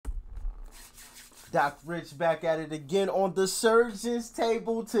Doc Rich back at it again on the surgeon's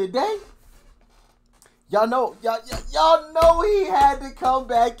table today. Y'all know he had to come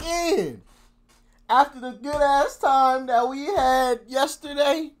back in. After the good ass time that we had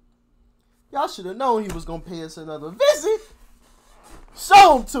yesterday, y'all should have known he was gonna pay us another visit.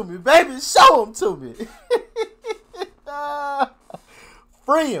 Show him to me, baby. Show him to me.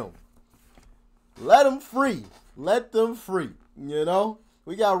 Free him. Let him free. Let them free. You know?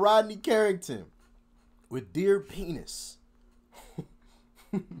 We got Rodney Carrington with Dear Penis.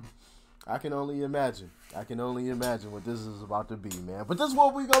 I can only imagine. I can only imagine what this is about to be, man. But this is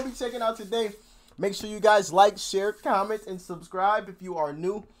what we're going to be checking out today. Make sure you guys like, share, comment, and subscribe if you are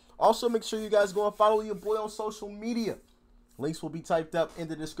new. Also, make sure you guys go and follow your boy on social media. Links will be typed up in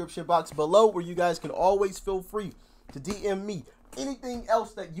the description box below, where you guys can always feel free to DM me anything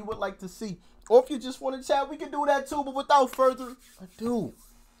else that you would like to see. Or if you just want to chat, we can do that too. But without further ado,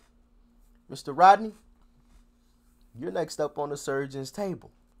 Mr. Rodney, you're next up on the surgeon's table.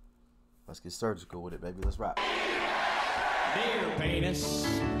 Let's get surgical with it, baby. Let's rock. Dear penis,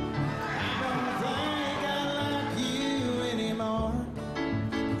 I don't think I like you anymore.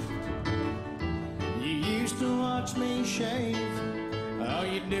 You used to watch me shave. All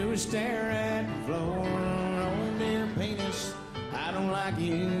you do is stare at the floor. Oh, dear penis, I don't like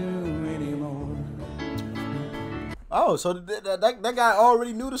you anymore. Oh, so that guy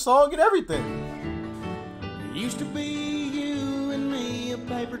already knew the song and everything. It used to be you and me, a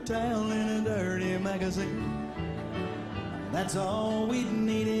paper towel in a dirty magazine. That's all we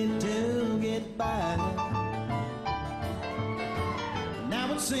needed to get by.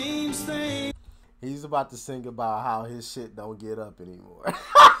 Now it seems things. He's about to sing about how his shit don't get up anymore.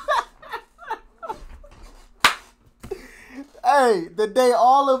 Hey, the day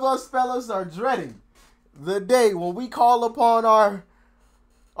all of us fellas are dreading. The day when we call upon our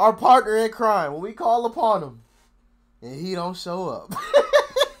partner in crime. When we call upon him and he don't show up.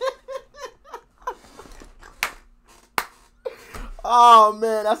 Oh,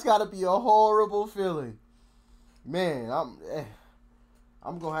 man, that's got to be a horrible feeling. Man, I'm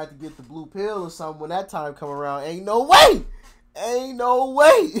going to have to get the blue pill or something when that time come around. Ain't no way. Ain't no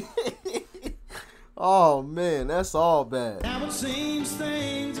way. Oh, man, that's all bad. Now it seems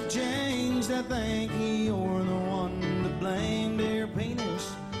things have changed. I think you're the one to blame, dear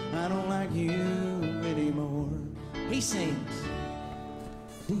penis. I don't like you anymore. He sings,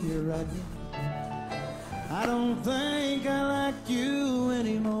 dear Rodney, I don't think I like you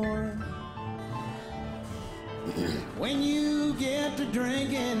anymore. When you get to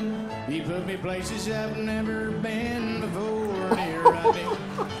drinking, you put me places I've never been before, dear Rodney.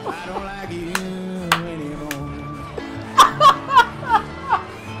 I don't like you anymore.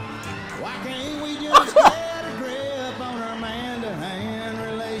 Why can't we just get a grip on our man-to-hand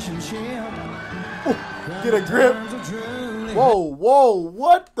relationship? Get a grip. Whoa,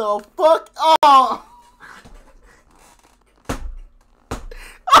 what the fuck? Oh.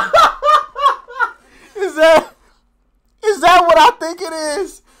 Is that what I think it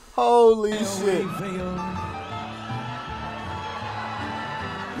is? Holy shit.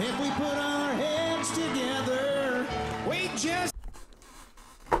 If we put our heads together, we just...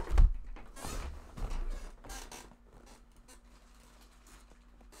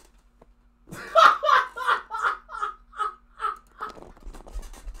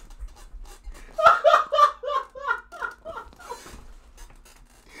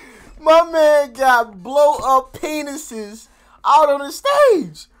 My man got blow up penises out on the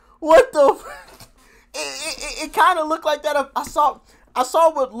stage. What the? It kind of looked like that. I saw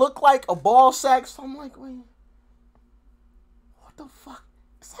what looked like a ball sack. So I'm like, wait, what the fuck?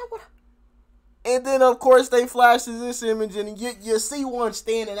 Is that what? And then of course they flashes this image and you see one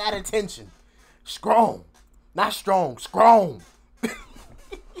standing at attention. Strong, not strong, strong.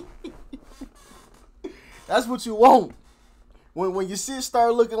 That's what you want. When your shit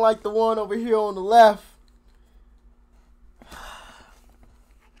start looking like the one over here on the left,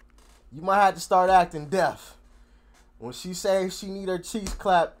 you might have to start acting deaf. When she says she need her cheeks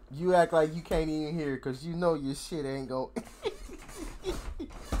clapped, you act like you can't even hear because you know your shit ain't going.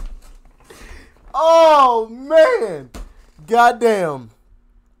 Oh man, goddamn.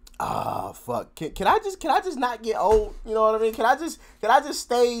 Ah, fuck. Can I just not get old? You know what I mean? Can I just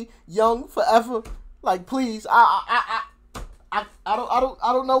stay young forever? Like, please. I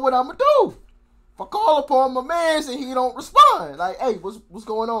don't know what I'm gonna do. If I call upon my man and he don't respond, like, hey, what's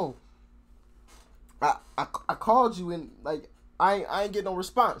going on? I called you and like I ain't get no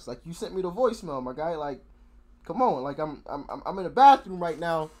response. Like, you sent me the voicemail, my guy. Like, come on. Like, I'm in the bathroom right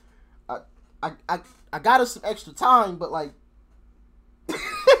now. I got us some extra time, but like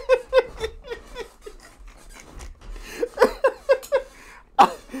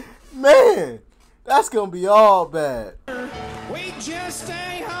man, that's gonna be all bad. We just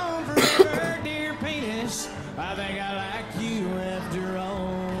stay home forever, dear penis. I think I like you after all.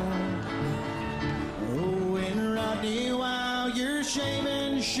 Oh, and Rodney, while you're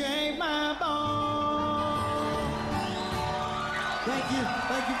shaving, shave my ball. Thank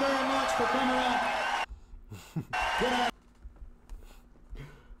you very much for coming out. Good night.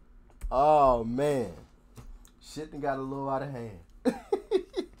 Oh man, shit done got a little out of hand.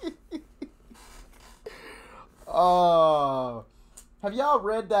 Have y'all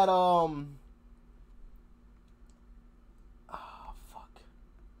read that fuck.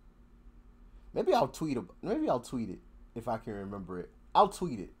 Maybe I'll tweet it if I can remember it. I'll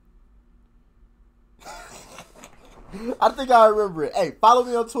tweet it. I think I remember it. Hey, follow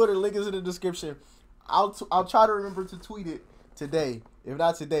me on Twitter. Link is in the description. I'll try to remember to tweet it today. If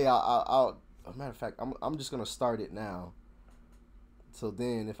not today, I'll as a matter of fact, I'm just gonna start it now. So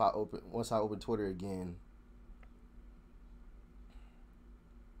then, once I open Twitter again.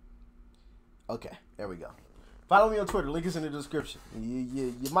 Okay, there we go. Follow me on Twitter. Link is in the description.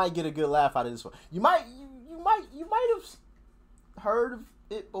 You might get a good laugh out of this one. You might have heard of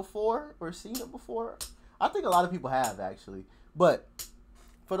it before or seen it before. I think a lot of people have actually, but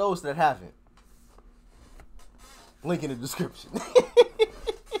for those that haven't, link in the description.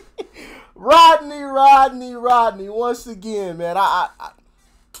 Rodney. Once again, man,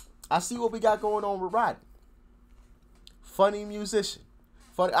 I see what we got going on with Rodney. Funny musician.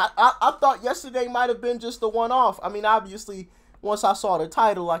 Funny. I thought yesterday might have been just the one-off. I mean, obviously, once I saw the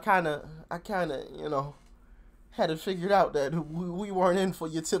title, I kind of, you know, had it figured out that we weren't in for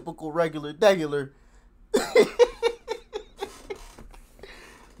your typical regular.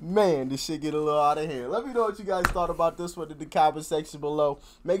 Man, this shit get a little out of hand. Let me know what you guys thought about this one in the comment section below.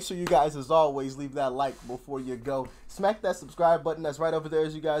 Make sure you guys, as always, leave that like before you go. Smack that subscribe button that's right over there,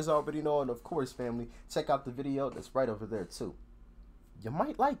 as you guys already know. And, of course, family, check out the video that's right over there, too. You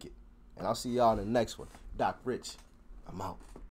might like it. And I'll see y'all in the next one. Doc Rich, I'm out.